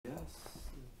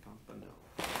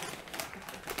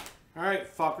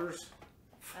Alright, fuckers.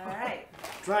 Alright.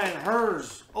 Trying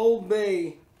hers Old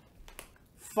Bay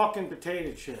fucking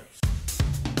potato chips.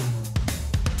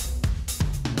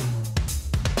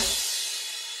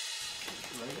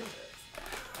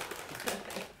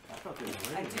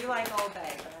 I do like Old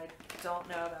Bay, but I don't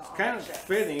know about all Kind the of chips.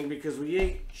 fitting because we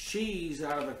ate cheese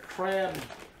out of a crab,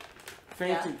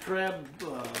 fancy crab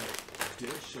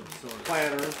dish of sorts.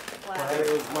 platter. Platter. And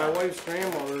it was my wife's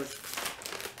grandmother's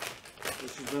that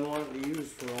she's been wanting to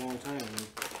use for a long time.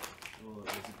 Well, it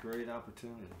was a great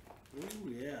opportunity. Ooh,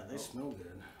 yeah, they smell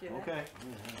good. Do Okay.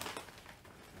 Yeah.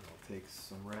 I'll take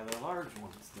some rather large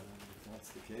ones then, if that's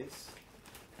the case.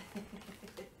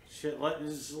 Shit,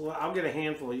 I'll get a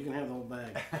handful. You can have the whole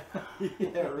bag.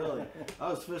 Yeah, really. I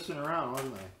was fishing around,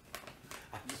 wasn't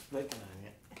I? I'm just picking on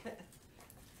you. I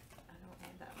don't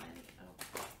need that many.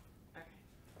 Oh, okay.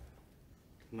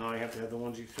 Now I have to have the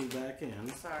ones you threw back in.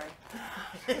 Sorry.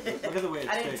 Look at the way it's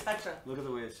I didn't shaped. touch them. Look at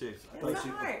the way it's shaped. It's a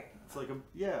heart. It's like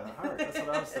a heart. That's what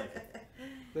I was thinking.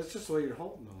 That's just the way you're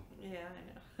holding them. Yeah,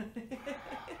 I know.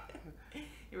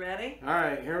 You ready? All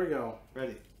right, here we go.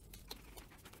 Ready?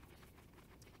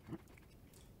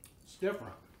 It's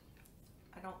different.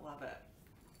 I don't love it.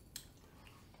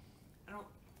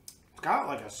 It's got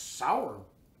like a sour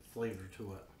flavor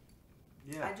to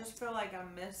it. Yeah. I just feel like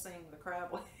I'm missing the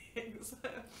crab legs.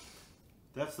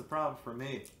 That's the problem for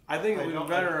me. I think it would be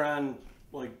better on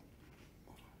like.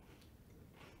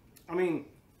 I mean,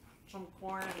 Some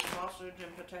corn and sausage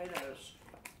and potatoes.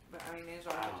 But I mean, these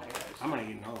are potatoes. I'm gonna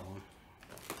eat another one.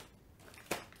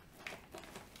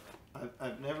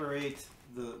 I've never ate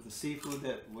the seafood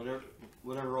that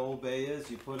whatever Old Bay is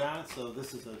you put on it, so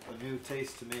this is a new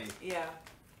taste to me. Yeah.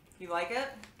 You like it?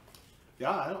 Yeah,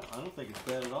 I don't think it's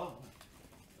bad at all.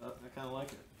 I kind of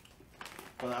like it,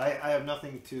 but I have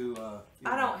nothing to.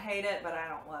 I don't hate it, but I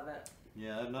don't love it.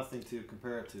 Yeah, I have nothing to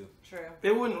compare it to. True.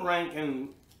 It wouldn't rank in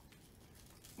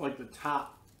like the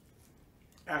top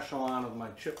echelon of my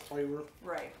chip flavor.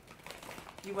 Right.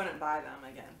 You wouldn't buy them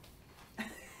again.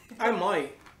 I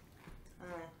might.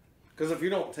 Because if you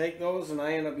don't take those and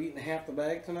I end up eating half the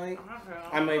bag tonight, I'm not gonna.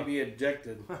 I might be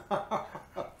addicted.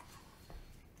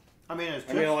 I mean, it's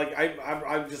I mean, like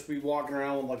I'd just be walking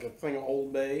around with like a thing of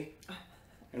Old Bay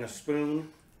and a spoon.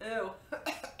 Ew.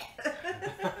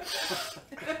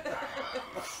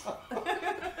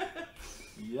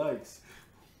 Yikes.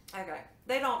 Okay.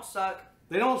 They don't suck.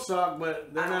 They don't suck,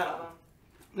 but they're I don't love them.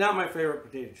 not my favorite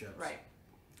potato chips. Right.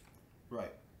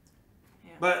 Right.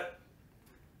 Yeah. But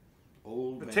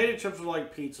Old potato chips are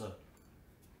like pizza.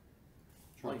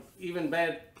 True. Like even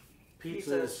bad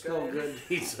pizza is still good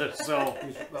pizza. So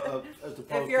As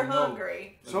opposed If you're to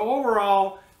hungry, so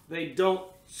overall, they don't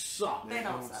suck. they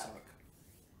don't suck.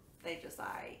 They just